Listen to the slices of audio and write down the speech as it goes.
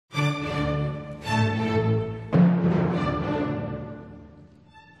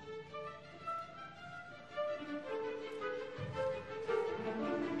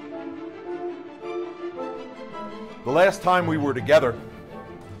The last time we were together,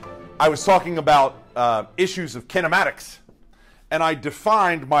 I was talking about issues of kinematics, and I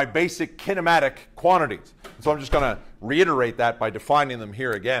defined my basic kinematic quantities. So I'm just going to reiterate that by defining them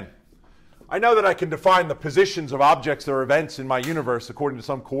here again. I know that I can define the positions of objects or events in my universe according to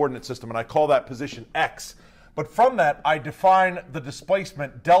some coordinate system, and I call that position x. But from that, I define the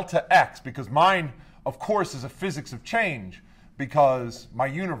displacement delta x, because mine, of course, is a physics of change, because my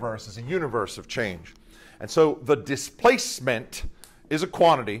universe is a universe of change. And so the displacement is a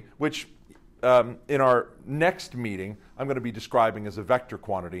quantity which, in our next meeting, I'm going to be describing as a vector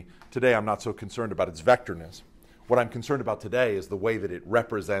quantity. Today, I'm not so concerned about its vectorness. What I'm concerned about today is the way that it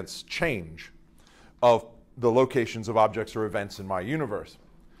represents change of the locations of objects or events in my universe.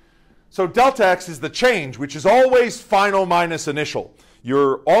 So delta x is the change, which is always final minus initial.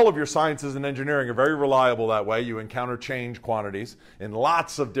 All of your sciences and engineering are very reliable that way. You encounter change quantities in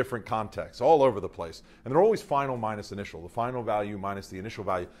lots of different contexts, all over the place. And they're always final minus initial. The final value minus the initial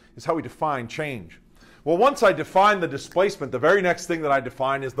value is how we define change. Well, once I define the displacement, the very next thing that I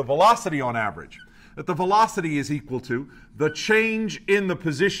define is the velocity on average. That the velocity is equal to the change in the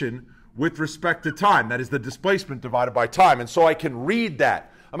position with respect to time. That is the displacement divided by time. And so I can read that.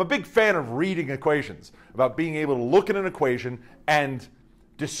 I'm a big fan of reading equations, about being able to look at an equation and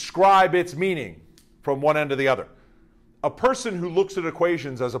describe its meaning from one end to the other. A person who looks at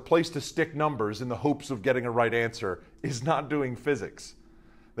equations as a place to stick numbers in the hopes of getting a right answer is not doing physics.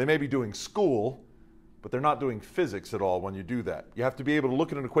 They may be doing school, but they're not doing physics at all when you do that. You have to be able to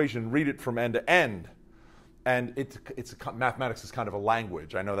look at an equation and read it from end to end. And mathematics is kind of a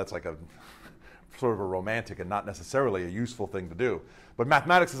language. I know that's like a sort of a romantic and not necessarily a useful thing to do. But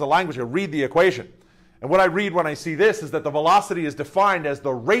mathematics is a language. You read the equation. And what I read when I see this is that the velocity is defined as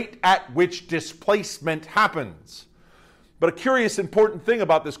the rate at which displacement happens. But a curious, important thing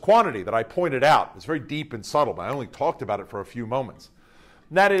about this quantity that I pointed out, it's very deep and subtle, but I only talked about it for a few moments.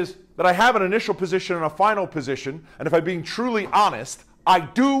 And that is that I have an initial position and a final position, and if I'm being truly honest, I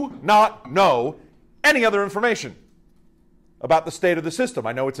do not know any other information about the state of the system.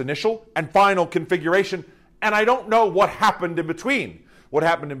 I know its initial and final configuration, and I don't know what happened in between. What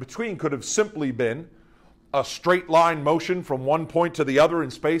happened in between could have simply been a straight line motion from one point to the other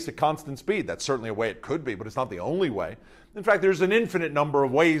in space at constant speed. That's certainly a way it could be, but it's not the only way. In fact, there's an infinite number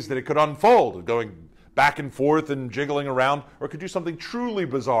of ways that it could unfold, going back and forth and jiggling around, or it could do something truly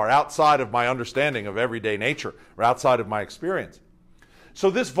bizarre outside of my understanding of everyday nature, or outside of my experience. So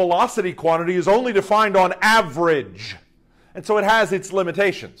this velocity quantity is only defined on average. And so it has its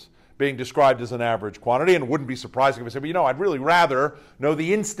limitations, being described as an average quantity, and it wouldn't be surprising if I said, well, you know, I'd really rather know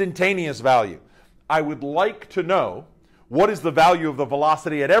the instantaneous value. I would like to know what is the value of the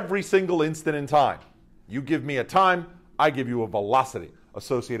velocity at every single instant in time. You give me a time, I give you a velocity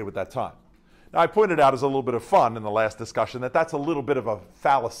associated with that time. Now, I pointed out as a little bit of fun in the last discussion that that's a little bit of a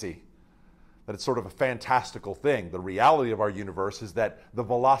fallacy, that it's sort of a fantastical thing. The reality of our universe is that the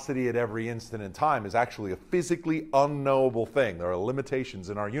velocity at every instant in time is actually a physically unknowable thing. There are limitations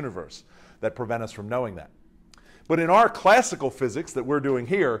in our universe that prevent us from knowing that. But in our classical physics that we're doing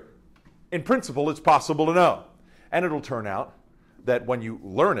here, in principle, it's possible to know. And it'll turn out that when you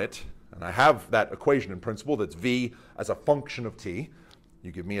learn it, and I have that equation in principle that's v as a function of t,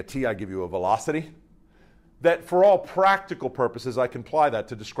 you give me a t, I give you a velocity, that for all practical purposes, I can apply that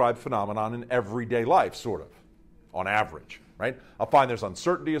to describe phenomenon in everyday life, sort of, on average, right? I'll find there's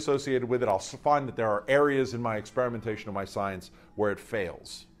uncertainty associated with it. I'll find that there are areas in my experimentation of my science where it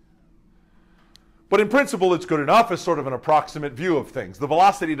fails. But in principle, it's good enough as sort of an approximate view of things. The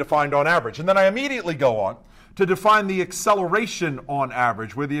velocity defined on average. And then I immediately go on to define the acceleration on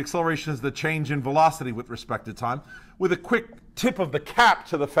average, where the acceleration is the change in velocity with respect to time, with a quick tip of the cap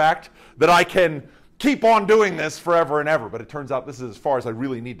to the fact that I can keep on doing this forever and ever. But it turns out this is as far as I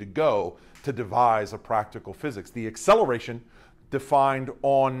really need to go to devise a practical physics. The acceleration defined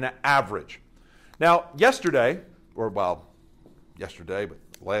on average. Now, yesterday, but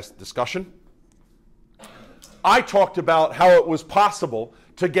last discussion, I talked about how it was possible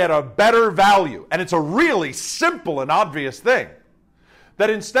to get a better value. And it's a really simple and obvious thing. That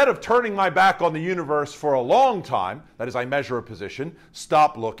instead of turning my back on the universe for a long time, that is, I measure a position,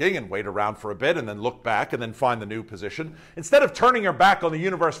 stop looking and wait around for a bit and then look back and then find the new position. Instead of turning your back on the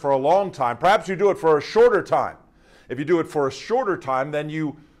universe for a long time, perhaps you do it for a shorter time. If you do it for a shorter time, then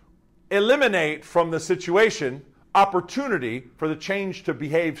you eliminate from the situation opportunity for the change to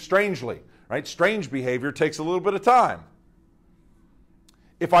behave strangely. Right? Strange behavior takes a little bit of time.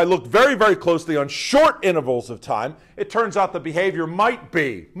 If I look very, very closely on short intervals of time, it turns out the behavior might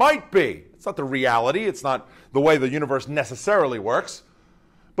be. It's not the reality. It's not the way the universe necessarily works.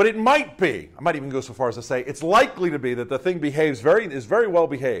 But But it might be, I might even go so far as to say, it's likely to be that the thing is very well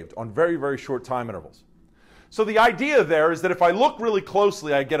behaved on very, very short time intervals. So the idea there is that if I look really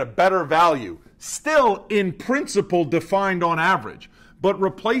closely, I get a better value, still in principle defined on average, but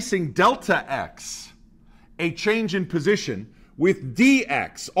replacing delta x, a change in position, with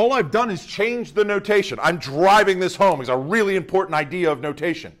dx. All I've done is change the notation. I'm driving this home. It's a really important idea of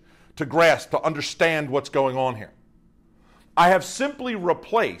notation to grasp, to understand what's going on here. I have simply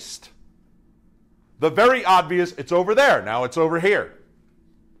replaced the very obvious, it's over there, now it's over here,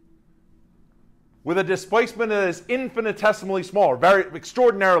 with a displacement that is infinitesimally small, or very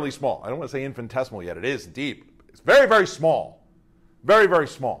extraordinarily small. I don't want to say infinitesimal yet. It is deep. It's very, very small. Very, very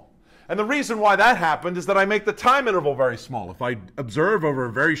small. And the reason why that happened is that I make the time interval very small. If I observe over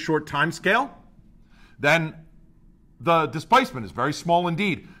a very short time scale, then the displacement is very small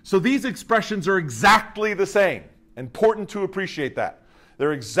indeed. So these expressions are exactly the same. Important to appreciate that.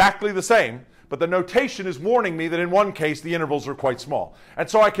 They're exactly the same, but the notation is warning me that in one case the intervals are quite small. And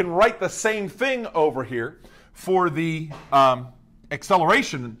so I can write the same thing over here for the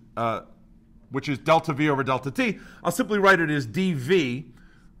acceleration, which is delta v over delta t. I'll simply write it as dv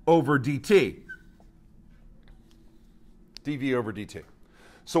over dt. dv over dt.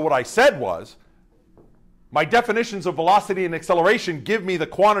 So what I said was, my definitions of velocity and acceleration give me the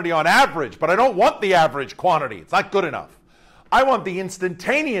quantity on average, but I don't want the average quantity. It's not good enough. I want the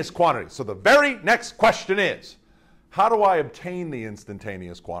instantaneous quantity. So the very next question is, how do I obtain the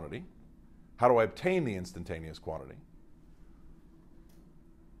instantaneous quantity? How do I obtain the instantaneous quantity?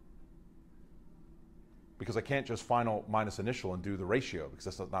 Because I can't just final minus initial and do the ratio, because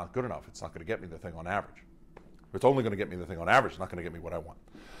that's not good enough. It's not going to get me the thing on average. It's only going to get me the thing on average. It's not going to get me what I want.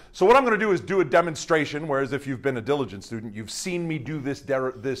 So what I'm going to do is do a demonstration, whereas if you've been a diligent student, you've seen me do this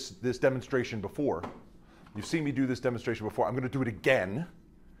demonstration before. You've seen me do this demonstration before. I'm going to do it again,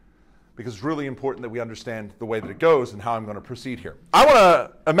 because it's really important that we understand the way that it goes and how I'm going to proceed here. I want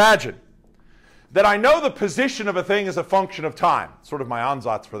to imagine that I know the position of a thing as a function of time. Sort of my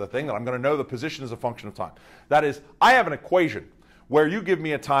ansatz for the thing, that I'm going to know the position as a function of time. That is, I have an equation where you give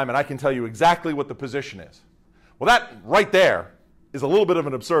me a time and I can tell you exactly what the position is. Well, that right there is a little bit of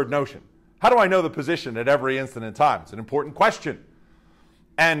an absurd notion. How do I know the position at every instant in time? It's an important question.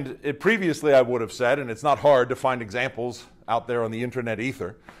 And previously I would have said, and it's not hard to find examples out there on the intranet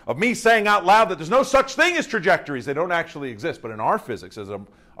ether, of me saying out loud that there's no such thing as trajectories. They don't actually exist, but in our physics, as an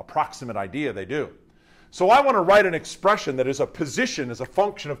approximate idea, they do. So I want to write an expression that is a position as a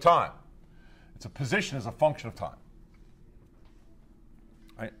function of time. It's a position as a function of time.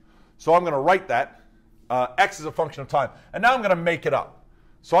 Right? So I'm going to write that. X is a function of time. And now I'm going to make it up.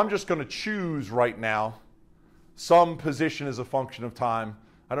 So I'm just going to choose right now some position as a function of time.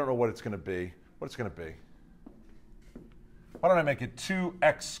 I don't know what it's going to be. What it's going to be. Why don't I make it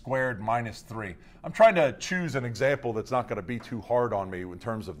 2x squared minus 3? I'm trying to choose an example that's not going to be too hard on me in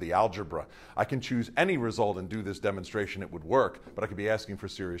terms of the algebra. I can choose any result and do this demonstration. It would work, but I could be asking for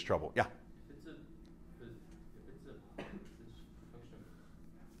serious trouble. Yeah?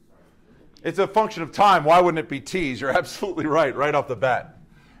 It's a function of time. Why wouldn't it be t's? You're absolutely right, right off the bat.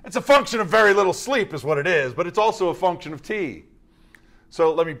 It's a function of very little sleep is what it is, but it's also a function of t.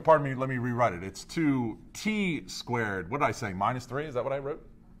 So let me rewrite it. It's 2t squared. What did I say? Minus 3? Is that what I wrote?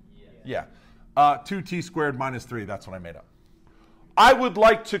 Yeah. 2t squared minus 3. That's what I made up. I would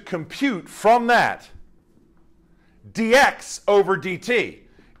like to compute from that dx over dt.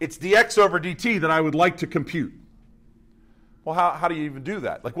 It's dx over dt that I would like to compute. Well, how do you even do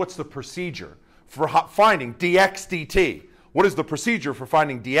that? Like, what's the procedure for finding dx dt? What is the procedure for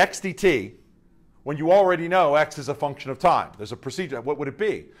finding dx dt when you already know x is a function of time? There's a procedure. What would it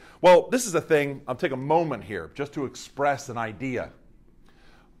be? Well, this is a thing. I'll take a moment here just to express an idea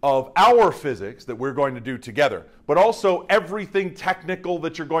of our physics that we're going to do together, but also everything technical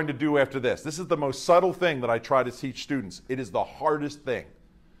that you're going to do after this. This is the most subtle thing that I try to teach students. It is the hardest thing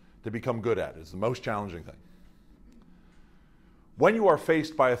to become good at. It's the most challenging thing. When you are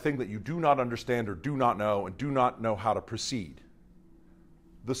faced by a thing that you do not understand or do not know and do not know how to proceed,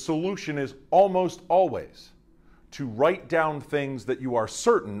 the solution is almost always to write down things that you are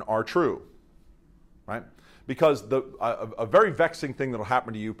certain are true, right? Because a very vexing thing that will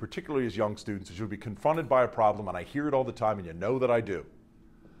happen to you, particularly as young students, is you'll be confronted by a problem, and I hear it all the time, and you know that I do.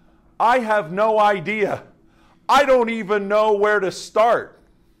 I have no idea. I don't even know where to start,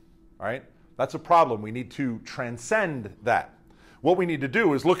 right? That's a problem. We need to transcend that. What we need to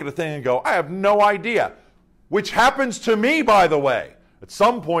do is look at a thing and go, I have no idea, which happens to me, by the way. At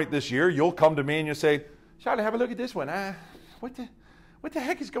some point this year, you'll come to me and you'll say, Charlie, have a look at this one. What the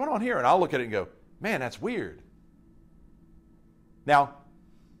heck is going on here? And I'll look at it and go, man, that's weird. Now,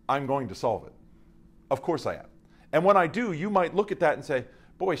 I'm going to solve it. Of course I am. And when I do, you might look at that and say,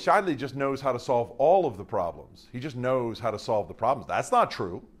 boy, Shidley just knows how to solve all of the problems. He just knows how to solve the problems. That's not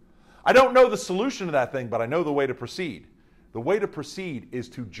true. I don't know the solution to that thing, but I know the way to proceed. The way to proceed is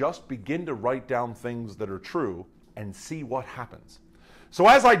to just begin to write down things that are true and see what happens. So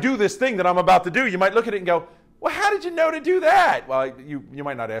as I do this thing that I'm about to do, you might look at it and go, well, how did you know to do that? Well, you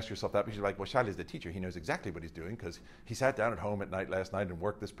might not ask yourself that because you're like, well, Shidley's the teacher. He knows exactly what he's doing because he sat down at home at night last night and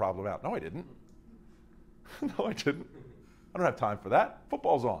worked this problem out. No, I didn't. No, I didn't. I don't have time for that.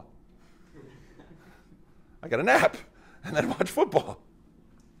 Football's on. I got a nap and then watch football.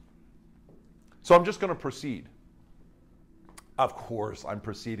 So I'm just going to proceed. Of course, I'm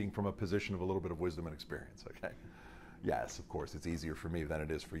proceeding from a position of a little bit of wisdom and experience, okay? Yes, of course, it's easier for me than it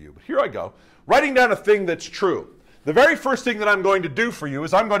is for you. But here I go, writing down a thing that's true. The very first thing that I'm going to do for you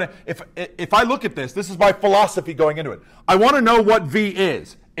is I'm going to, if I look at this is my philosophy going into it. I want to know what V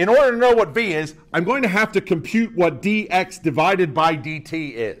is. In order to know what V is, I'm going to have to compute what dx divided by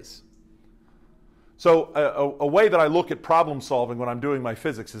dt is. So a way that I look at problem solving when I'm doing my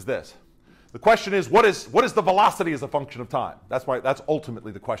physics is this. The question is, what is the velocity as a function of time? That's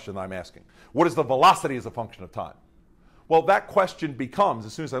ultimately the question that I'm asking. What is the velocity as a function of time? Well, that question becomes,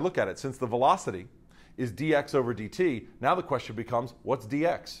 as soon as I look at it, since the velocity is dx over dt, now the question becomes, what's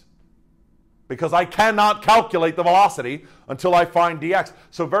dx? Because I cannot calculate the velocity until I find dx.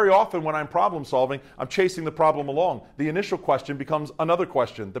 So very often when I'm problem solving, I'm chasing the problem along. The initial question becomes another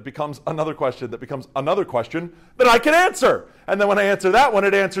question, that becomes another question, that becomes another question that I can answer. And then when I answer that one,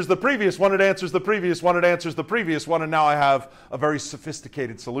 it answers the previous one, it answers the previous one, it answers the previous one, and now I have a very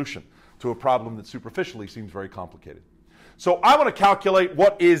sophisticated solution to a problem that superficially seems very complicated. So I want to calculate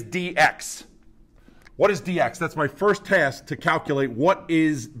what is dx. What is dx? That's my first task, to calculate what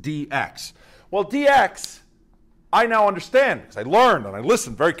is dx. Well, dx, I now understand, because I learned and I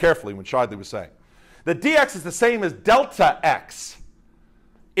listened very carefully when Shidley was saying, that dx is the same as delta x.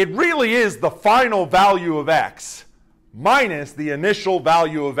 It really is the final value of x minus the initial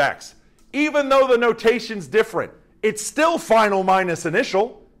value of x. Even though the notation's different, it's still final minus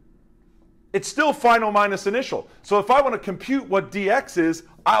initial. It's still final minus initial. So if I want to compute what dx is,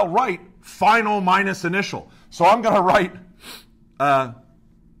 I'll write final minus initial. So I'm going to write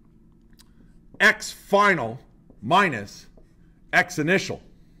x final minus x initial.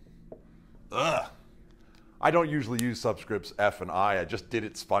 Ugh. I don't usually use subscripts f and I. I just did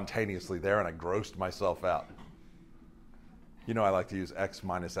it spontaneously there and I grossed myself out. You know I like to use x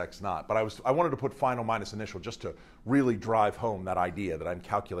minus x naught. But I wanted to put final minus initial just to really drive home that idea that I'm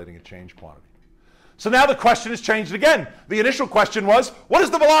calculating a change quantity. So now the question has changed again. The initial question was, what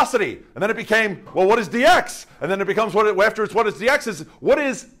is the velocity? And then it became, well, what is dx? And then it becomes, after it's what is dx is, what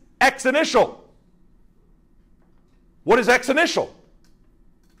is x initial? What is x initial?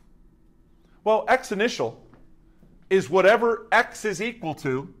 Well, x initial is whatever x is equal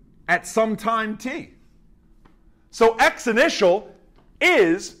to at some time t. So x initial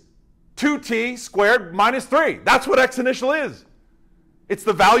is 2t squared minus 3. That's what x initial is. It's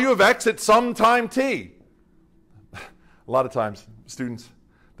the value of x at some time t. A lot of times, students,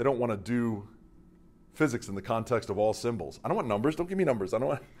 they don't want to do physics in the context of all symbols. I don't want numbers. Don't give me numbers. I don't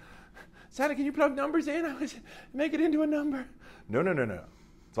want... Santa, can you plug numbers in? Make it into a number. No, no, no, no.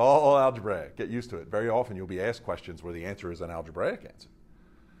 It's all algebraic. Get used to it. Very often you'll be asked questions where the answer is an algebraic answer.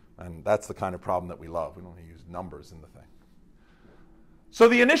 And that's the kind of problem that we love. We don't want to use numbers in the thing. So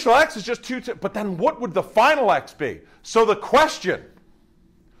the initial x is just 2, but then what would the final x be? So the question,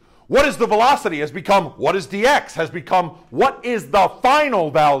 what is the velocity, has become, what is dx, has become, what is the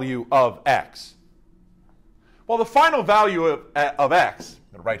final value of x? Well, the final value of x,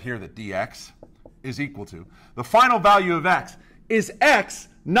 right here that dx is equal to, the final value of x is x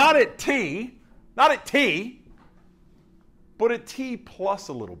not at t, but at t plus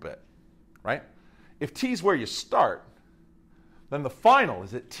a little bit, right? If t is where you start, then the final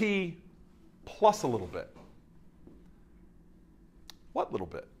is at t plus a little bit. What little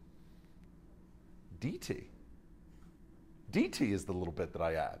bit? dt. dt is the little bit that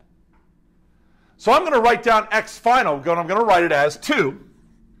I add. So I'm going to write down x final, and I'm going to write it as 2,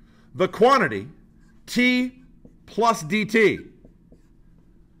 the quantity t plus dt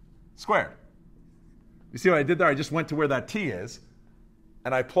squared. You see what I did there? I just went to where that t is,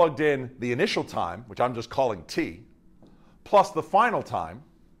 and I plugged in the initial time, which I'm just calling t, plus the final time,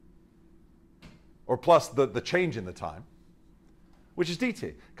 or plus the change in the time, which is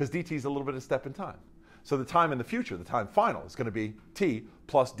dt, because dt is a little bit of a step in time. So the time in the future, the time final, is going to be t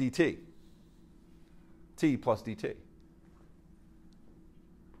plus dt. T plus dt.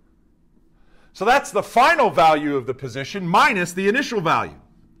 So that's the final value of the position minus the initial value.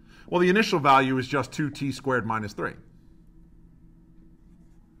 Well, the initial value is just 2t squared minus 3.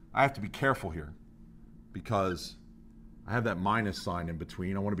 I have to be careful here because I have that minus sign in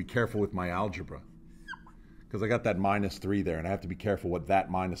between. I want to be careful with my algebra because I got that minus 3 there, and I have to be careful what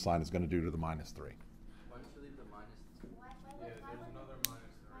that minus sign is going to do to the minus 3. Why don't you leave the minus? Yeah, there's another minus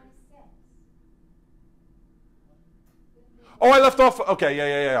 3. Oh, I left off. Okay,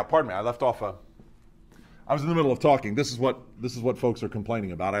 yeah. Pardon me. I left off. I was in the middle of talking. This is what folks are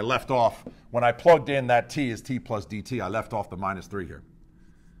complaining about. I left off when I plugged in that t is t plus dt. I left off the minus 3 here.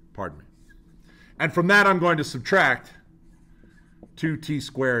 Pardon me. And from that, I'm going to subtract 2t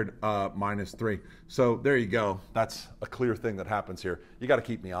squared minus 3. So there you go. That's a clear thing that happens here. You got to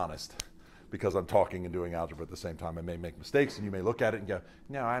keep me honest because I'm talking and doing algebra at the same time. I may make mistakes, and you may look at it and go,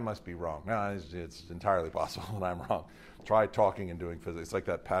 no, I must be wrong. No, it's entirely possible that I'm wrong. Try talking and doing physics. It's like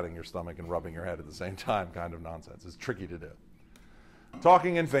that patting your stomach and rubbing your head at the same time kind of nonsense. It's tricky to do.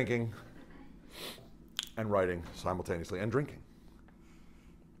 Talking and thinking and writing simultaneously and drinking.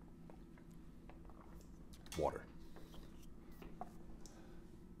 Water.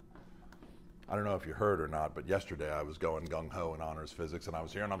 I don't know if you heard or not, but yesterday I was going gung-ho in honors physics, and I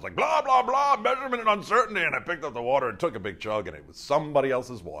was here, and I was like, blah, blah, blah, measurement and uncertainty, and I picked up the water and took a big chug, and it was somebody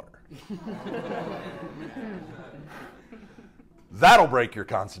else's water. That'll break your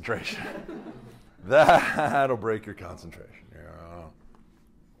concentration. That'll break your concentration. Yeah.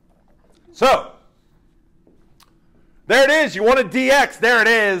 So, there it is. You want a dx. There it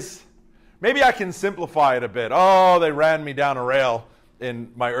is. Maybe I can simplify it a bit. Oh, they ran me down a rail in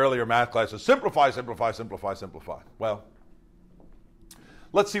my earlier math classes. Simplify, simplify, simplify, simplify. Well,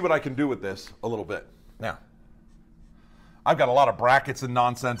 let's see what I can do with this a little bit. Now, I've got a lot of brackets and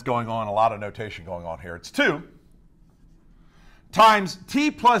nonsense going on, a lot of notation going on here. It's 2 times t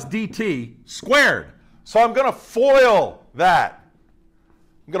plus dt squared. So I'm going to FOIL that.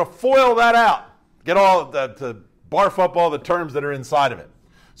 I'm going to FOIL that out. Get all to barf up all the terms that are inside of it.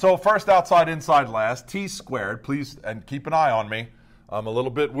 So first outside, inside last, t squared, please, and keep an eye on me. I'm a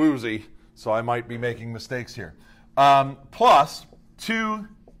little bit woozy, so I might be making mistakes here. Plus 2t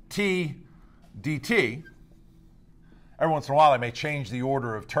dt. Every once in a while, I may change the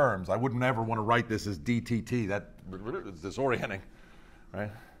order of terms. I wouldn't ever want to write this as dtt. That is disorienting, right?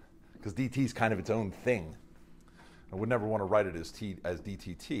 Because dt is kind of its own thing. I would never want to write it as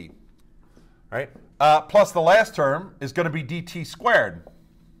dtt, right? Plus the last term is going to be dt squared,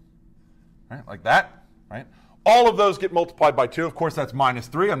 right? Like that, right? All of those get multiplied by 2. Of course, that's minus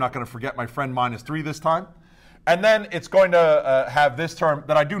 3. I'm not going to forget my friend minus 3 this time. And then it's going to have this term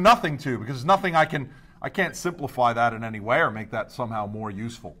that I do nothing to because there's nothing I can't simplify that in any way or make that somehow more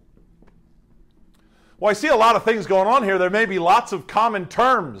useful. Well, I see a lot of things going on here. There may be lots of common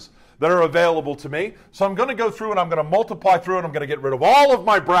terms that are available to me. So I'm going to go through and I'm going to multiply through and I'm going to get rid of all of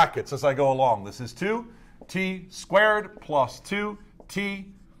my brackets as I go along. This is 2t squared plus 2t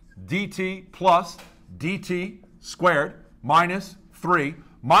dt plus dt squared minus 3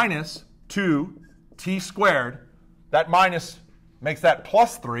 minus 2t squared. That minus makes that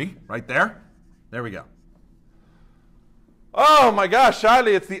plus 3 right there. There we go. Oh my gosh,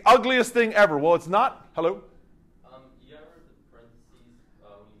 Shiley, it's the ugliest thing ever. Well, it's not. Hello? You ever the parentheses when you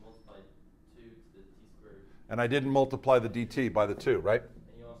multiply 2 to the t squared? And I didn't multiply the dt by the 2, right? And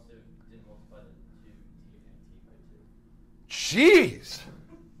you also didn't multiply the 2t and t by 2. Jeez.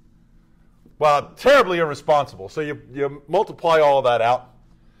 Well, terribly irresponsible. So you multiply all that out.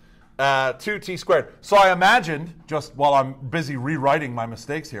 2t squared. So I imagined, just while I'm busy rewriting my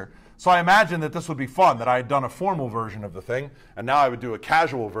mistakes here, so I imagined that this would be fun, that I had done a formal version of the thing, and now I would do a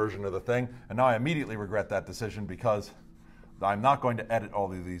casual version of the thing, and now I immediately regret that decision because I'm not going to edit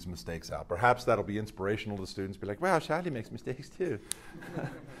all of these mistakes out. Perhaps that'll be inspirational to students, be like, wow, Shadi makes mistakes too.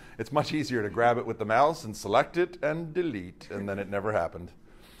 It's much easier to grab it with the mouse and select it and delete, and then it never happened.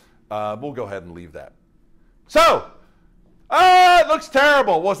 We'll go ahead and leave that. So, it looks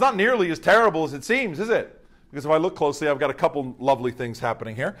terrible. Well, it's not nearly as terrible as it seems, is it? Because if I look closely, I've got a couple lovely things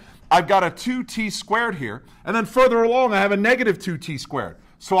happening here. I've got a 2t squared here, and then further along I have a negative 2t squared.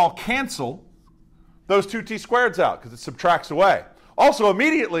 So I'll cancel those 2t squareds out because it subtracts away. Also,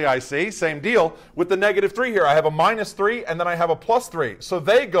 immediately I see, same deal, with the negative 3 here. I have a minus 3, and then I have a plus 3. So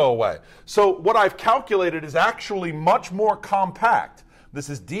they go away. So what I've calculated is actually much more compact. This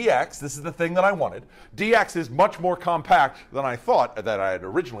is dx. This is the thing that I wanted. dx is much more compact than I thought, that I had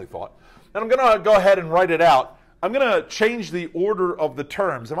originally thought. And I'm going to go ahead and write it out. I'm going to change the order of the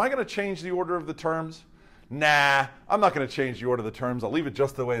terms. Am I going to change the order of the terms? Nah, I'm not going to change the order of the terms. I'll leave it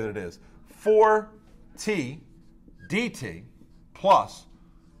just the way that it is. 4t dt plus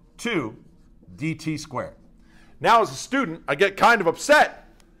 2 dt squared. Now, as a student, I get kind of upset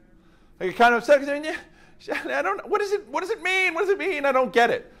I get kind of upset because I don't. What does it mean? What does it mean? I don't get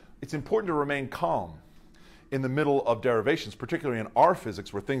it. It's important to remain calm in the middle of derivations, particularly in our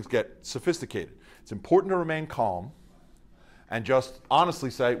physics where things get sophisticated. It's important to remain calm and just honestly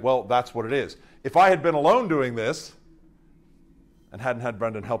say, well, that's what it is. If I had been alone doing this and hadn't had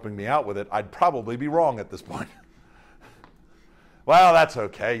Brendan helping me out with it, I'd probably be wrong at this point. Well, that's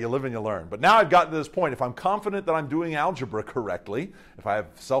okay. You live and you learn. But now I've gotten to this point. If I'm confident that I'm doing algebra correctly, if I have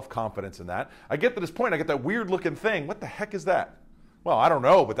self-confidence in that, I get to this point, I get that weird-looking thing. What the heck is that? Well, I don't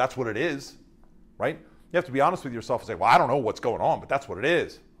know, but that's what it is, right? You have to be honest with yourself and say, well, I don't know what's going on, but that's what it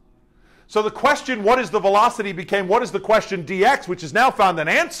is. So the question, what is the velocity, became, what is the question dx, which has now found an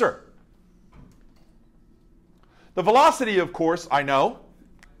answer. The velocity, of course, I know,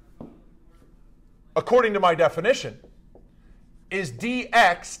 according to my definition, is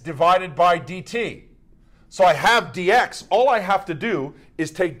dx divided by dt. So I have dx. All I have to do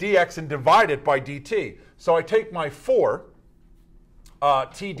is take dx and divide it by dt. So I take my 4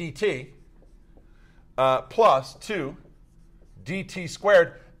 t dt plus 2 dt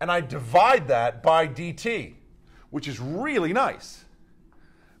squared, and I divide that by dt, which is really nice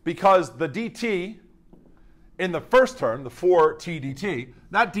because the dt in the first term, the 4t dt,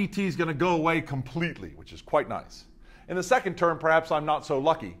 that dt is going to go away completely, which is quite nice. In the second term, perhaps I'm not so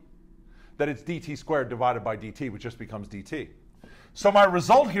lucky that it's dt squared divided by dt, which just becomes dt. So my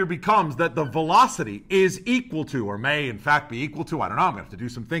result here becomes that the velocity is equal to, or may in fact be equal to, I don't know, I'm going to have to do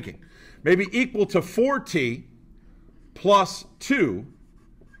some thinking, maybe equal to 4t plus 2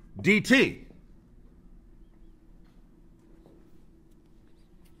 dt.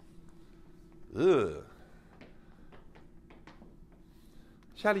 Ugh.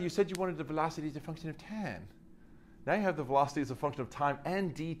 Shally, you said you wanted the velocity as a function of tan. Now you have the velocity as a function of time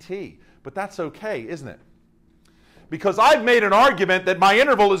and dt. But that's okay, isn't it? Because I've made an argument that my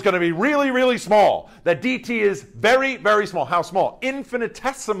interval is going to be really, really small. That dt is very, very small. How small?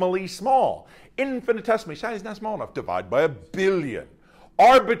 Infinitesimally small. Infinitesimally. Shally, is not small enough. Divide by 1 billion.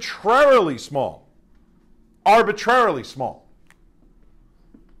 Arbitrarily small. Arbitrarily small.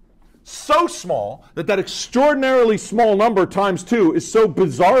 So small that that extraordinarily small number times 2 is so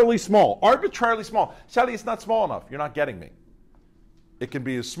bizarrely small. Arbitrarily small. Shally, it's not small enough. You're not getting me. It can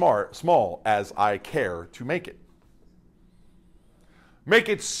be as small as I care to make it. Make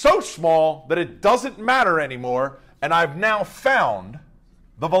it so small that it doesn't matter anymore, and I've now found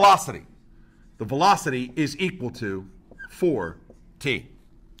the velocity. The velocity is equal to 4t.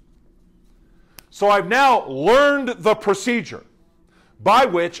 So I've now learned the procedure by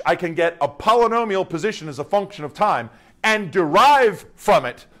which I can get a polynomial position as a function of time and derive from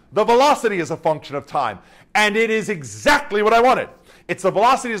it the velocity as a function of time. And it is exactly what I wanted. It's the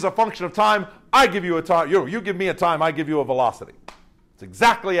velocity as a function of time. I give you a time. You give me a time. I give you a velocity. It's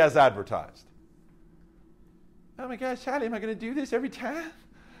exactly as advertised. Oh my gosh, Shally, am I going to do this every time?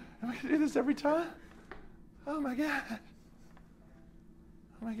 Am I going to do this every time? Oh my gosh.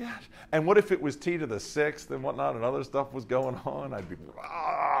 Oh my gosh. And what if it was t to the 6th and whatnot and other stuff was going on?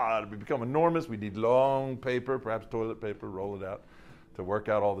 It'd become enormous. We'd need long paper, perhaps toilet paper, roll it out to work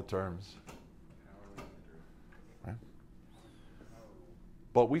out all the terms. Right?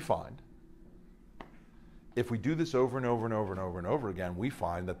 But we find, if we do this over and over and over and over and over again, we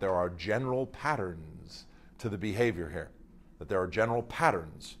find that there are general patterns to the behavior here. That there are general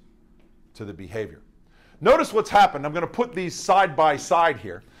patterns to the behavior. Notice what's happened. I'm going to put these side by side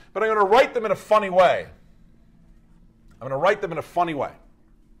here, but I'm going to write them in a funny way. I'm going to write them in a funny way.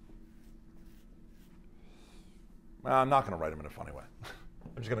 Well, I'm not going to write them in a funny way.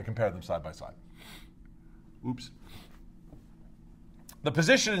 I'm just going to compare them side by side. Oops. The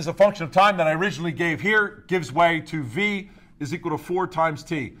position is a function of time that I originally gave here gives way to v is equal to 4 times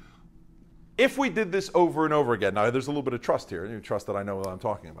t. If we did this over and over again, now there's a little bit of trust here. You trust that I know what I'm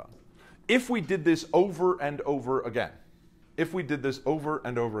talking about. If we did this over and over again, if we did this over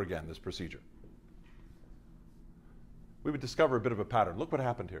and over again, this procedure, we would discover a bit of a pattern. Look what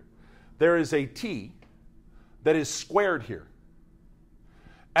happened here. There is a t that is squared here.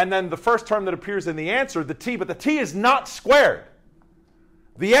 And then the first term that appears in the answer, the t, but the t is not squared.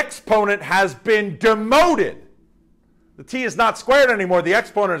 The exponent has been demoted. The t is not squared anymore. The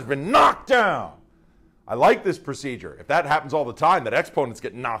exponent has been knocked down. I like this procedure. If that happens all the time, that exponents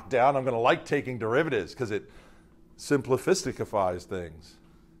get knocked down, I'm going to like taking derivatives because it simplifistifies things.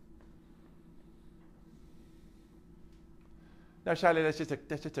 Now, Shally, that's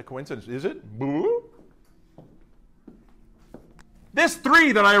just a coincidence. Is it? Boo? This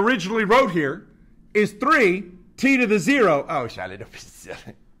 3 that I originally wrote here is 3 t to the 0. Oh, Shally, don't be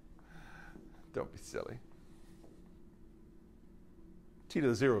silly. Don't be silly. T to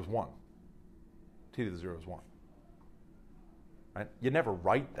the 0 is 1. T to the 0 is 1. Right? You never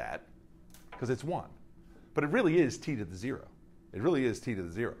write that because it's 1. But it really is T to the 0. It really is T to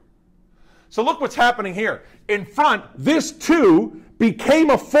the 0. So look what's happening here. In front, this 2 became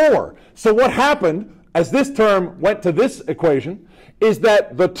a 4. So what happened as this term went to this equation is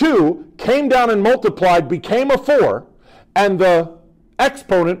that the 2 came down and multiplied, became a 4, and the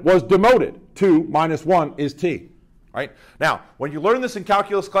exponent was demoted. 2 minus 1 is t. Right? Now, when you learn this in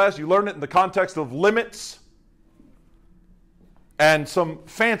calculus class, you learn it in the context of limits and some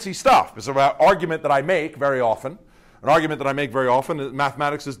fancy stuff. It's an argument that I make very often. An argument that I make very often is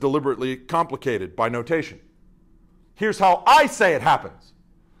mathematics is deliberately complicated by notation. Here's how I say it happens.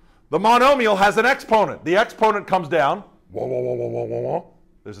 The monomial has an exponent. The exponent comes down. Whoa, whoa, whoa, whoa, whoa, whoa, whoa.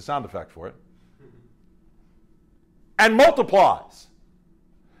 There's a sound effect for it. And multiplies.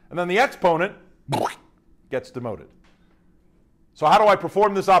 And then the exponent gets demoted. So how do I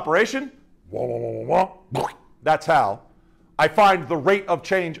perform this operation? Whoa, whoa, whoa, whoa, whoa. That's how I find the rate of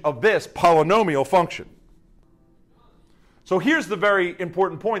change of this polynomial function. So here's the very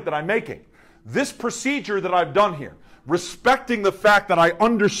important point that I'm making. This procedure that I've done here, respecting the fact that I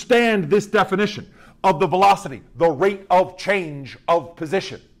understand this definition of the velocity, the rate of change of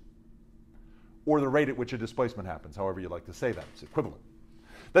position, or the rate at which a displacement happens, however you like to say that, it's equivalent.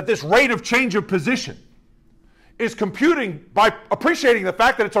 That this rate of change of position is computing by appreciating the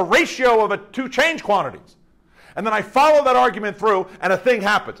fact that it's a ratio of two change quantities. And then I follow that argument through, and a thing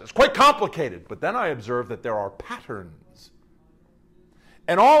happens. It's quite complicated, but then I observe that there are patterns.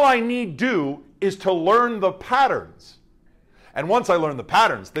 And all I need do is to learn the patterns. And once I learn the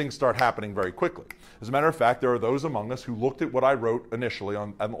patterns, things start happening very quickly. As a matter of fact, there are those among us who looked at what I wrote initially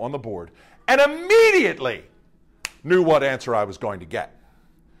on the board and immediately knew what answer I was going to get.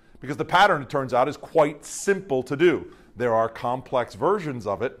 Because the pattern, it turns out, is quite simple to do. There are complex versions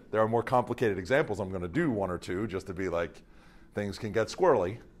of it. There are more complicated examples. I'm going to do one or two just to be like, things can get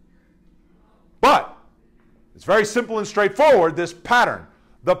squirrely. But it's very simple and straightforward, this pattern.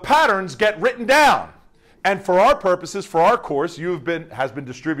 The patterns get written down. And for our purposes, for our course, has been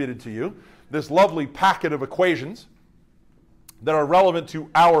distributed to you this lovely packet of equations that are relevant to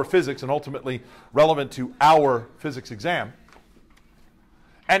our physics and ultimately relevant to our physics exam.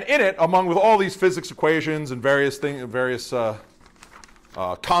 And in it, among with all these physics equations and various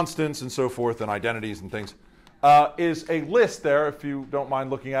constants and so forth and identities and things, is a list there, if you don't mind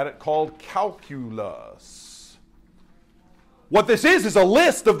looking at it, called calculus. What this is a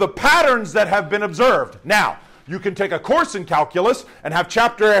list of the patterns that have been observed. Now, you can take a course in calculus and have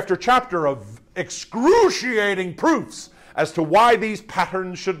chapter after chapter of excruciating proofs as to why these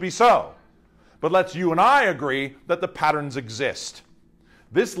patterns should be so. But let's you and I agree that the patterns exist.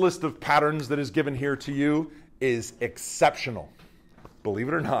 This list of patterns that is given here to you is exceptional. Believe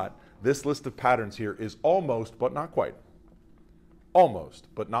it or not, this list of patterns here is almost, but not quite,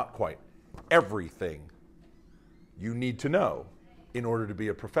 everything you need to know in order to be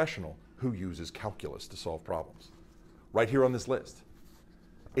a professional who uses calculus to solve problems. Right here on this list.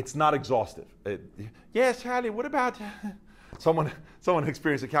 It's not exhaustive. Yes, Charlie, what about... Someone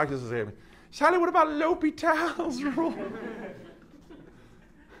experienced a calculus and said, Charlie, what about L'Hopital's rule?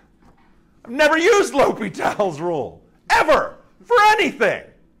 I've never used L'Hopital's rule, ever, for anything.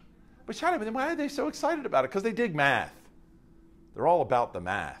 But Charlie, why are they so excited about it? Because they dig math. They're all about the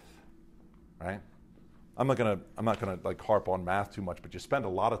math, right? I'm not gonna like harp on math too much, but you spend a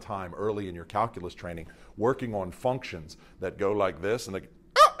lot of time early in your calculus training working on functions that go like this, and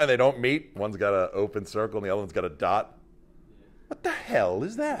they don't meet. One's got an open circle, and the other one's got a dot. What the hell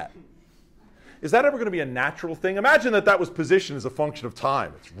is that? Is that ever going to be a natural thing? Imagine that was position as a function of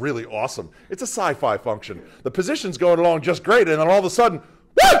time. It's really awesome. It's a sci-fi function. The position's going along just great, and then all of a sudden,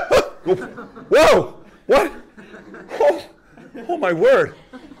 whoa! Whoa! What? Oh my word!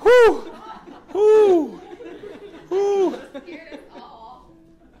 Whoo! Whoo! Whoo!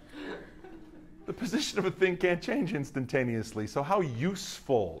 The position of a thing can't change instantaneously. So how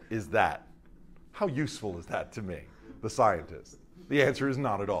useful is that? How useful is that to me, the scientist? The answer is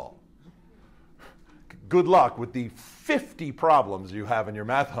not at all. Good luck with the 50 problems you have in your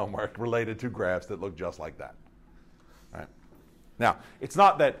math homework related to graphs that look just like that. Right? Now, it's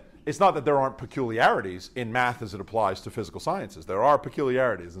not that there aren't peculiarities in math as it applies to physical sciences. There are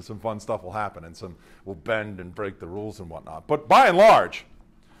peculiarities, and some fun stuff will happen, and some will bend and break the rules and whatnot. But by and large,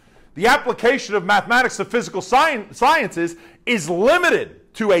 the application of mathematics to physical sciences is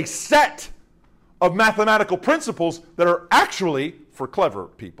limited to a set of mathematical principles that are actually, for clever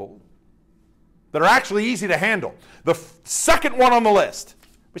people, that are actually easy to handle. The second one on the list,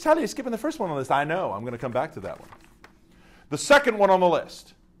 which how are you skipping the first one on the list? I know, I'm going to come back to that one. The second one on the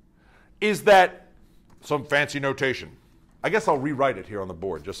list is that some fancy notation. I guess I'll rewrite it here on the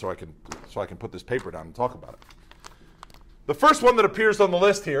board just so I can put this paper down and talk about it. The first one that appears on the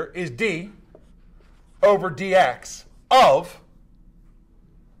list here is d over dx of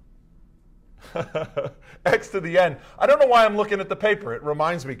x to the n. I don't know why I'm looking at the paper. It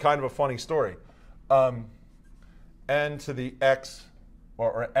reminds me kind of a funny story. N to the x,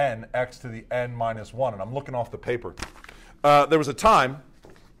 or n, x to the n minus 1. And I'm looking off the paper. There was a time,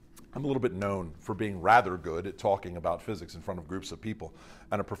 I'm a little bit known for being rather good at talking about physics in front of groups of people.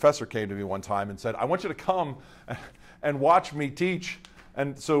 And a professor came to me one time and said, I want you to come and watch me teach,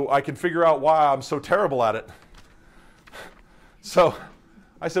 and so I can figure out why I'm so terrible at it. So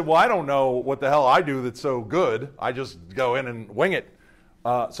I said, well, I don't know what the hell I do that's so good. I just go in and wing it.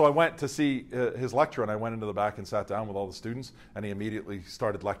 So I went to see his lecture, and I went into the back and sat down with all the students, and he immediately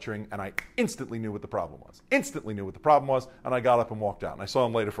started lecturing, and I instantly knew what the problem was. Instantly knew what the problem was, and I got up and walked out. And I saw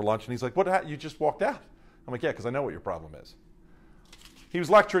him later for lunch, and he's like, what, you just walked out? I'm like, yeah, because I know what your problem is. He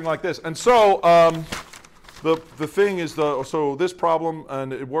was lecturing like this. And so the thing is, so this problem,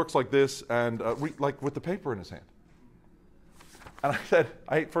 and it works like this, and like with the paper in his hand. And I said,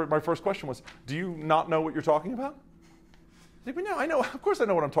 my first question was, do you not know what you're talking about? He's like, well, no, I know. Of course I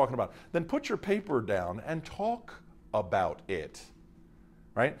know what I'm talking about. Then put your paper down and talk about it.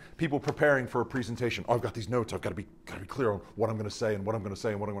 Right? People preparing for a presentation. Oh, I've got these notes. I've got to be clear on what I'm going to say and what I'm going to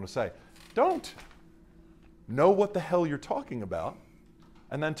say and what I'm going to say. Don't. Know what the hell you're talking about,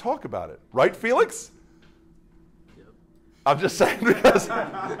 and then talk about it. Right, Felix? Yep. I'm just saying because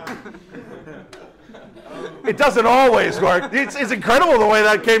it doesn't always work. It's incredible the way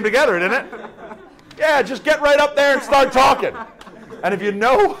that came together, isn't it? Yeah, just get right up there and start talking. And if you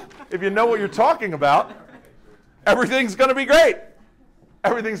know what you're talking about, everything's going to be great.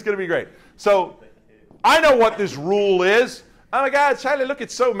 Everything's going to be great. So I know what this rule is. Oh my God, Charlie, look,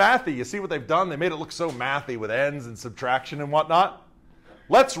 it's so mathy. You see what they've done? They made it look so mathy with ends and subtraction and whatnot.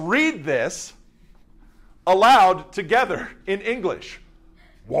 Let's read this aloud together in English.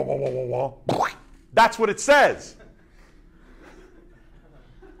 Wah, wah, wah, wah, wah. That's what it says.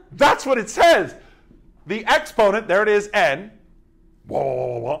 That's what it says. The exponent, there it is, n, wah, wah,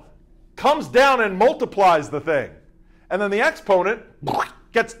 wah, wah, comes down and multiplies the thing. And then the exponent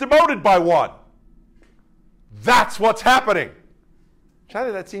gets demoted by 1. That's what's happening.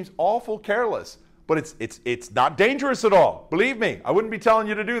 Charlie, that seems awful careless. But it's not dangerous at all. Believe me, I wouldn't be telling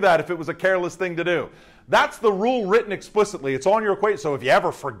you to do that if it was a careless thing to do. That's the rule written explicitly. It's on your equation. So if you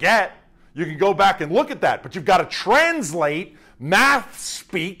ever forget, you can go back and look at that. But you've got to translate math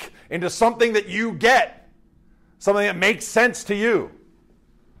speak into something that you get. Something that makes sense to you.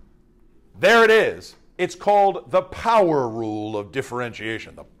 There it is. It's called the power rule of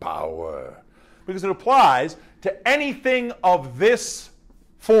differentiation. The power. Because it applies to anything of this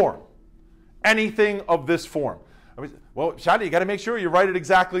form. Anything of this form. I mean, well, Shadi, you got to make sure you write it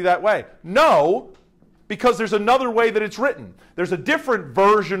exactly that way. No, because there's another way that it's written. There's a different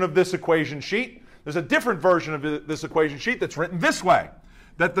version of this equation sheet. There's a different version of this equation sheet that's written this way.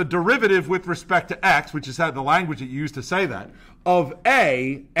 That the derivative with respect to x, which is how the language that you use to say that, of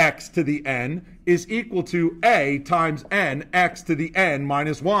a x to the n is equal to a times n x to the n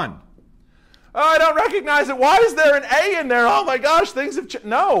minus 1. Oh, I don't recognize it. Why is there an a in there? Oh my gosh, things have changed.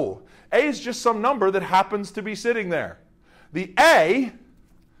 No. A is just some number that happens to be sitting there. The a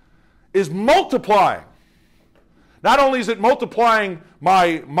is multiplying. Not only is it multiplying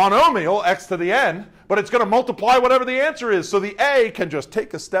my monomial, x to the n, but it's going to multiply whatever the answer is. So the a can just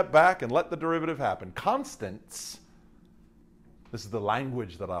take a step back and let the derivative happen. Constants, this is the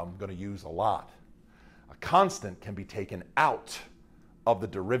language that I'm going to use a lot. A constant can be taken out of the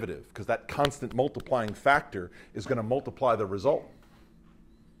derivative because that constant multiplying factor is going to multiply the result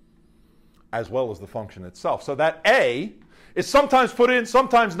as well as the function itself. So that a is sometimes put in,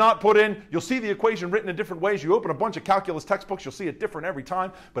 sometimes not put in. You'll see the equation written in different ways. You open a bunch of calculus textbooks, you'll see it different every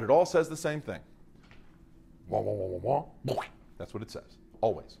time, but it all says the same thing. Wah, wah, wah, wah, wah. That's what it says,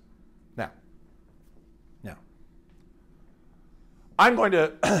 always. Now, I'm going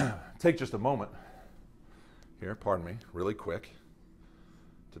to take just a moment here, pardon me, really quick,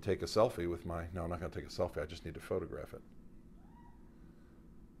 to take a selfie with my, no, I'm not going to take a selfie, I just need to photograph it.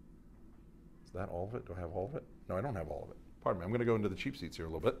 Is that all of it? Do I have all of it? No, I don't have all of it. Pardon me. I'm going to go into the cheap seats here a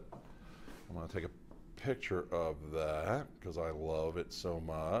little bit. I'm going to take a picture of that because I love it so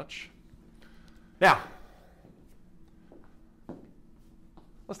much. Now,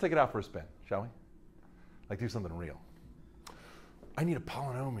 let's take it out for a spin, shall we? Like do something real. I need a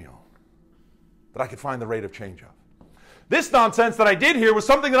polynomial that I could find the rate of change of. This nonsense that I did here was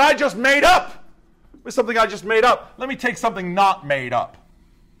something that I just made up. It was something I just made up. Let me take something not made up.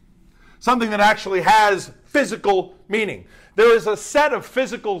 something that actually has physical meaning. There is a set of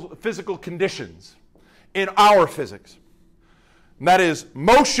physical conditions in our physics, and that is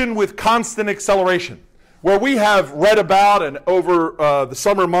motion with constant acceleration, where we have read about and over the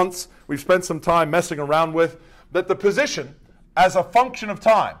summer months we've spent some time messing around with, that the position as a function of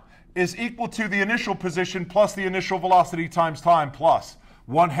time is equal to the initial position plus the initial velocity times time plus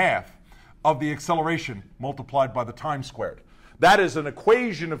 1/2 of the acceleration multiplied by the time squared. That is an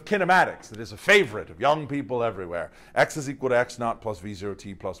equation of kinematics that is a favorite of young people everywhere. X is equal to x naught plus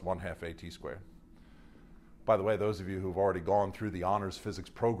v0t plus 1/2 at squared. By the way, those of you who've already gone through the honors physics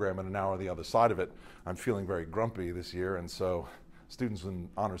program and are now on the other side of it, I'm feeling very grumpy this year, and so students in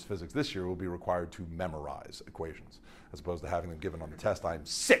honors physics this year will be required to memorize equations as opposed to having them given on the test. I am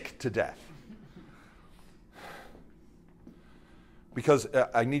sick to death. Because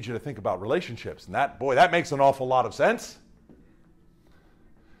I need you to think about relationships, and that makes an awful lot of sense.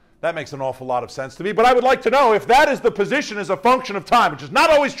 That makes an awful lot of sense to me, but I would like to know if that is the position as a function of time, which is not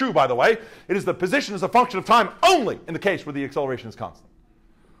always true, by the way. It is the position as a function of time only in the case where the acceleration is constant.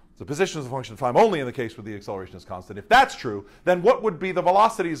 It's the position as a function of time only in the case where the acceleration is constant. If that's true, then what would be the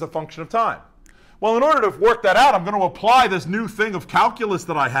velocity as a function of time? Well, in order to work that out, I'm going to apply this new thing of calculus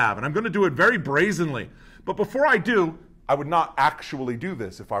that I have, and I'm going to do it very brazenly. But before I do, I would not actually do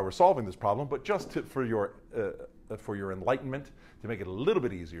this if I were solving this problem, but just for your enlightenment, to make it a little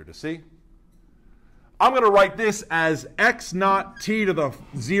bit easier to see, I'm going to write this as x naught t to the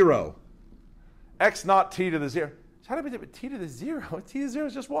 0. X naught t to the 0. How do we do t to the 0? T to the 0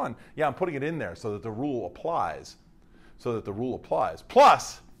 is just 1. Yeah, I'm putting it in there so that the rule applies.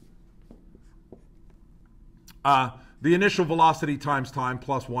 Plus the initial velocity times time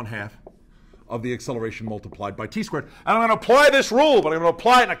plus 1/2 of the acceleration multiplied by t squared. And I'm going to apply this rule, but I'm going to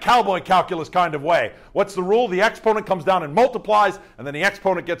apply it in a cowboy calculus kind of way. What's the rule? The exponent comes down and multiplies, and then the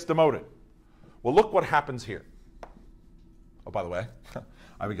exponent gets demoted. Well, look what happens here. Oh, by the way,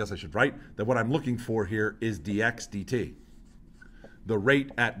 I guess I should write that what I'm looking for here is dx dt, the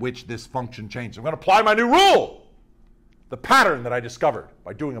rate at which this function changes. I'm going to apply my new rule, the pattern that I discovered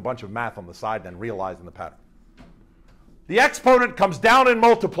by doing a bunch of math on the side and then realizing the pattern. The exponent comes down and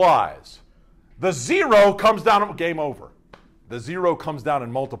multiplies. The 0 comes down, game over. The 0 comes down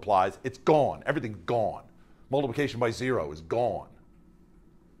and multiplies. It's gone. Everything's gone. Multiplication by 0 is gone.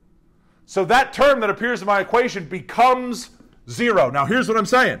 So that term that appears in my equation becomes 0. Now here's what I'm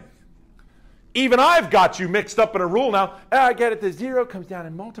saying. Even I've got you mixed up in a rule now. I get it. The 0 comes down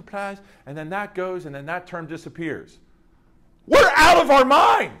and multiplies, and then that goes, and then that term disappears. We're out of our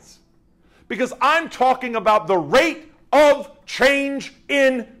minds. Because I'm talking about the rate of change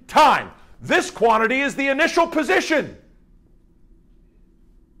in time. This quantity is the initial position.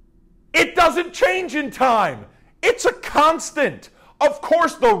 It doesn't change in time. It's a constant. Of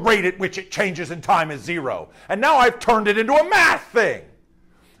course, the rate at which it changes in time is 0. And now I've turned it into a math thing.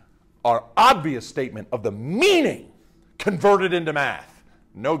 Our obvious statement of the meaning converted into math.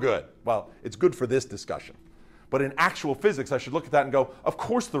 No good. Well, it's good for this discussion. But in actual physics, I should look at that and go, of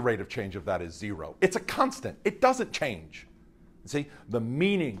course the rate of change of that is 0. It's a constant. It doesn't change. See, the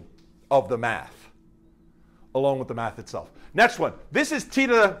meaning of the math, along with the math itself. Next one. This is t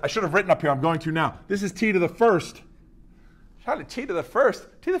to the, I should have written up here, I'm going to now. This is t to the first. How did t to the first?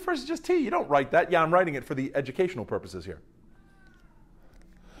 T to the first is just t. You don't write that. Yeah, I'm writing it for the educational purposes here.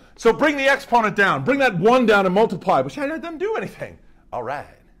 So bring the exponent down. Bring that 1 down and multiply. But it doesn't do anything. All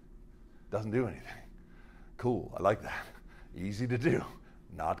right. Doesn't do anything. Cool. I like that. Easy to do.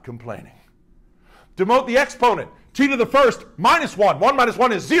 Not complaining. Demote the exponent. T to the first minus 1. 1 minus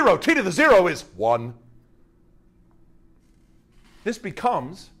 1 is 0. T to the 0 is 1. This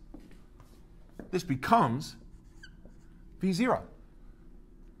becomes V0. This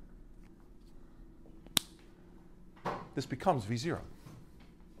becomes V0.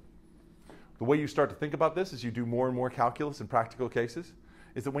 The way you start to think about this as you do more and more calculus in practical cases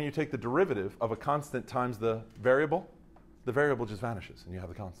is that when you take the derivative of a constant times the variable just vanishes and you have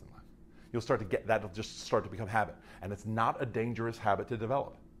the constant left. You'll start to get that, it'll just start to become habit. And it's not a dangerous habit to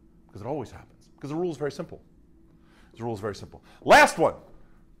develop because it always happens. Because the rule is very simple. The rule is very simple. Last one.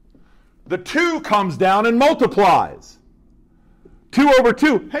 The 2 comes down and multiplies. 2 over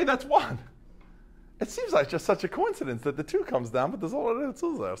 2. Hey, that's 1. It seems like just such a coincidence that the 2 comes down, but there's already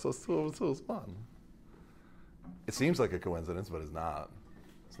 2 there, so 2 over 2 is 1. It seems like a coincidence, but it's not.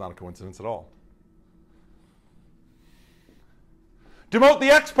 It's not a coincidence at all. Demote the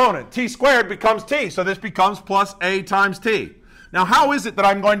exponent. T squared becomes t, so this becomes plus a times t. Now, how is it that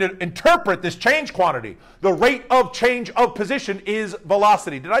I'm going to interpret this change quantity? The rate of change of position is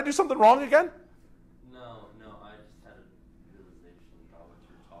velocity. Did I do something wrong again? No, I just had a realization about what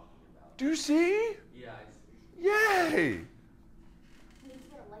you were talking about. Do you see? Yeah, I see. Yay! You just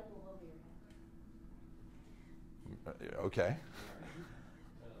get a light bulb over your head. Okay.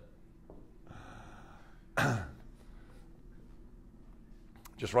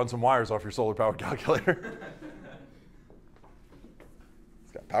 Just run some wires off your solar power calculator.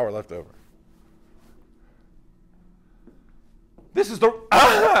 It's got power left over. This is the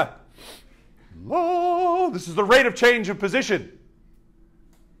this is the rate of change of position.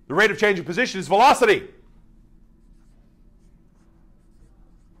 The rate of change of position is velocity.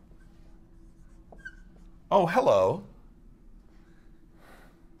 Oh, hello.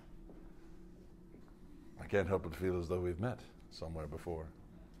 I can't help but feel as though we've met somewhere before.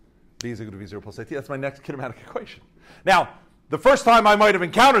 V is equal to V0 plus AT. That's my next kinematic equation. Now, the first time I might have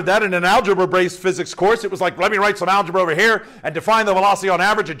encountered that in an algebra-based physics course, it was like, let me write some algebra over here and define the velocity on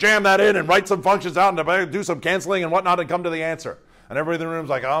average and jam that in and write some functions out and do some canceling and whatnot and come to the answer. And everybody in the room's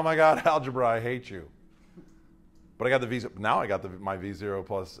like, oh my God, algebra, I hate you. But I got the V0, now I got my V0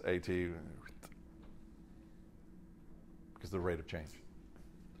 plus AT because of the rate of change.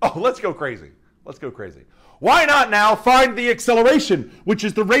 Oh, let's go crazy. Let's go crazy. Why not now find the acceleration, which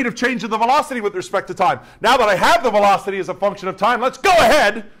is the rate of change of the velocity with respect to time? Now that I have the velocity as a function of time, let's go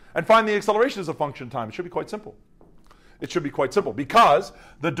ahead and find the acceleration as a function of time. It should be quite simple. It should be quite simple because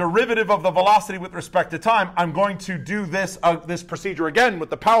the derivative of the velocity with respect to time, I'm going to do this procedure again with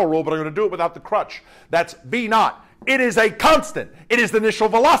the power rule, but I'm going to do it without the crutch. That's v naught. It is a constant. It is the initial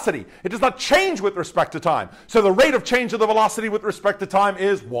velocity. It does not change with respect to time. So the rate of change of the velocity with respect to time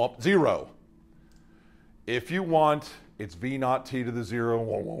is 0. If you want, it's v naught t to the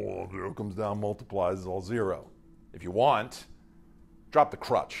 0, 0 comes down, multiplies, is all 0. If you want, drop the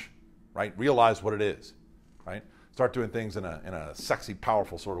crutch, right? Realize what it is, right? Start doing things in a sexy,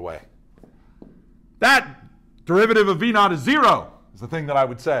 powerful sort of way. That derivative of v naught is 0 is the thing that I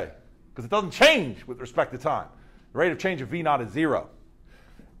would say, because it doesn't change with respect to time. The rate of change of v naught is 0.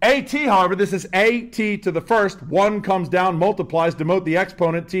 At, however, this is at to the first. 1 comes down, multiplies, denote the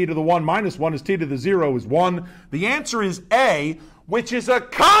exponent. T to the 1 minus 1 is t to the 0 is 1. The answer is a, which is a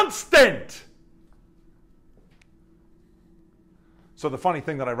constant. So the funny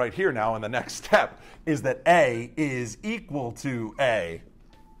thing that I write here now in the next step is that a is equal to a.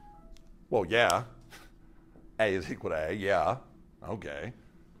 Well, yeah. A is equal to a, yeah. Okay.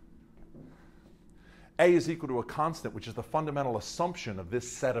 A is equal to a constant, which is the fundamental assumption of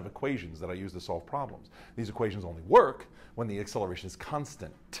this set of equations that I use to solve problems. These equations only work when the acceleration is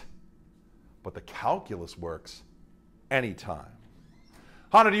constant. But the calculus works anytime.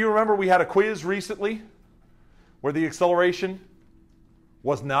 Hannah, do you remember we had a quiz recently where the acceleration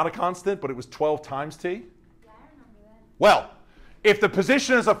was not a constant, but it was 12 times t? Yeah, I remember that. Well, if the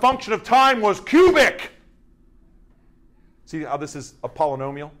position as a function of time was cubic, see how this is a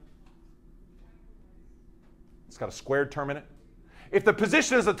polynomial? It's got a squared term in it. If the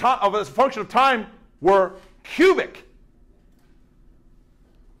position as a function of time were cubic,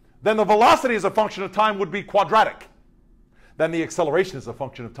 then the velocity as a function of time would be quadratic. Then the acceleration as a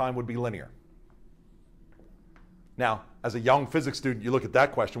function of time would be linear. Now, as a young physics student, you look at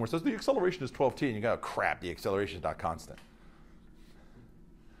that question where it says the acceleration is 12t, and you go, crap, the acceleration is not constant.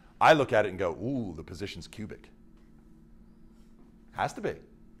 I look at it and go, ooh, the position's cubic. Has to be.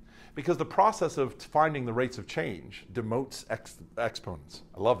 Because the process of finding the rates of change demotes exponents.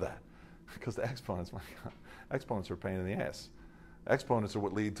 I love that. Because the exponents, my God, exponents are a pain in the ass. Exponents are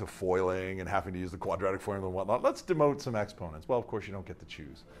what lead to foiling and having to use the quadratic formula and whatnot. Let's demote some exponents. Well, of course, you don't get to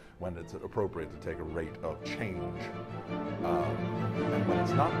choose when it's appropriate to take a rate of change. And when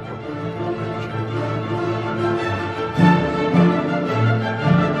it's not appropriate to take a rate